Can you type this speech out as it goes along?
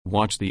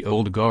Watch the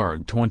Old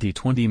Guard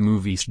 2020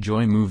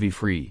 moviesjoy movie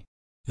free.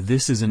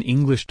 This is an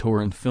English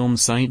torrent film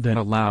site that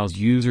allows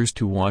users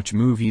to watch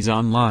movies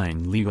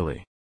online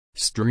legally.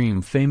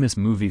 Stream famous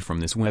movie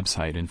from this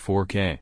website in 4K.